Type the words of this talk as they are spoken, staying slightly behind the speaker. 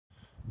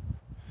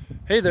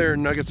Hey there,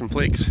 Nuggets and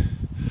Flakes.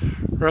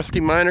 Rusty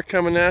Miner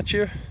coming at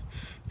you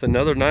with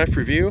another knife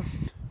review.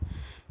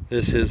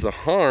 This is the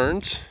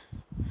Harnds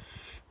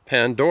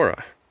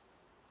Pandora.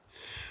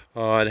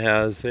 It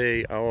has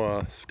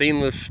a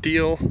stainless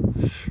steel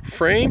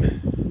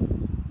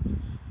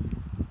frame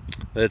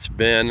that's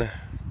been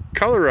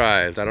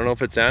colorized. I don't know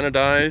if it's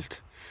anodized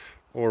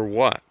or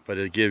what, but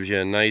it gives you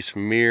a nice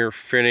mirror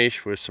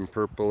finish with some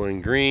purple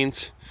and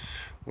greens.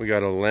 We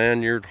got a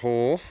lanyard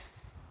hole.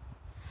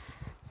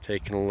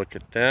 Taking a look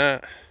at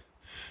that.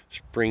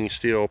 Spring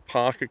steel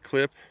pocket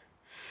clip.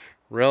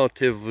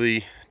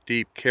 Relatively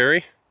deep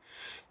carry.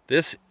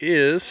 This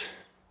is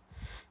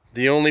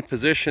the only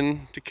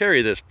position to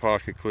carry this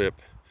pocket clip.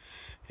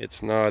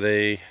 It's not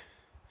a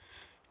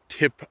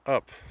tip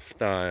up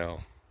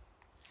style.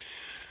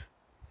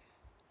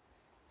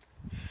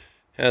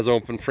 Has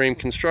open frame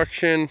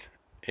construction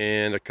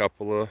and a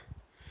couple of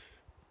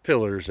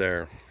pillars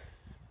there.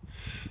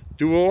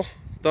 Dual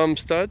thumb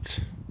studs.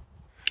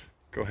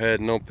 Go ahead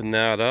and open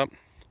that up.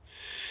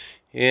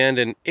 And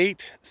an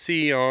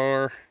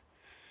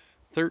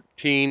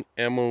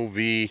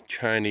 8cr14mov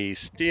Chinese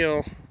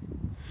steel.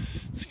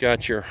 It's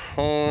got your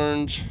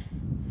Harnds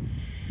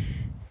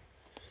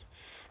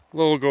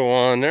logo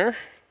on there.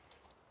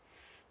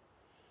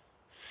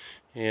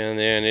 And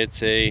then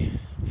it's a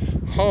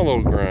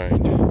hollow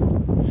grind.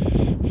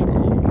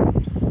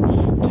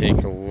 So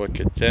take a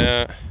look at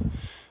that.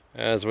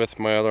 As with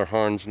my other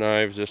Harnds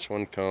knives, this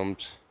one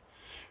comes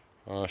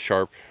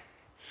sharp.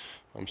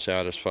 I'm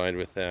satisfied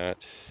with that.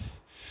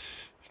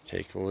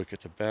 Take a look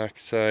at the back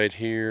side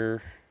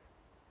here.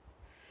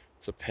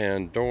 It's a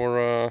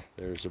Pandora.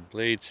 There's a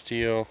blade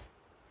steel.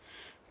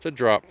 It's a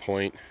drop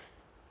point.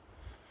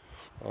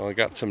 I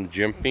got some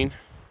jimping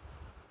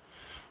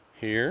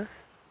here.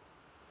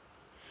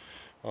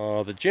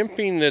 The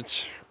jimping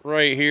that's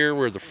right here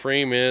where the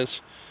frame is,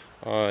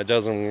 it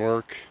doesn't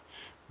work,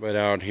 but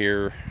out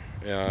here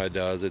it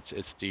does.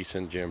 It's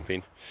decent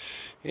jimping.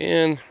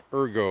 And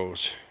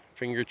ergos,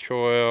 finger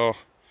choil,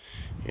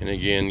 and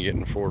again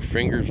getting 4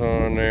 fingers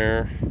on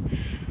there.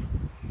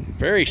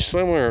 Very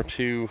similar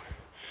to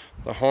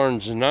the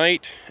Harnds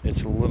Knight.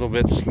 It's a little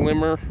bit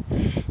slimmer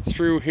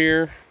through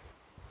here,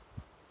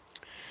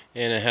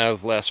 and it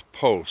has less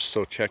posts.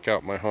 So check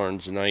out my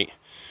Harnds Knight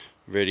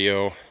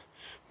video.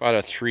 About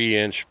a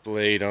 3-inch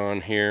blade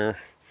on here.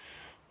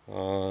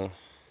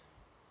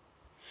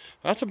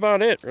 That's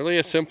about it. Really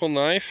a simple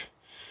knife,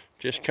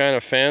 just kind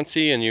of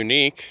fancy and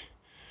unique,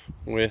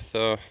 with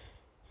the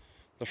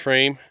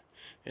frame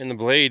and the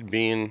blade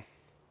being,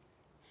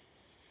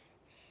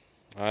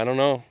 I don't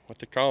know what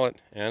to call it,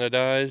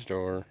 anodized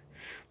or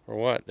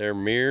what. They're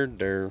mirrored,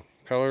 they're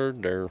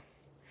colored, they're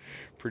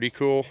pretty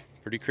cool,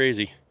 pretty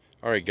crazy.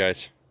 Alright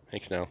guys,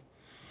 thanks now.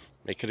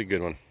 Make it a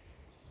good one.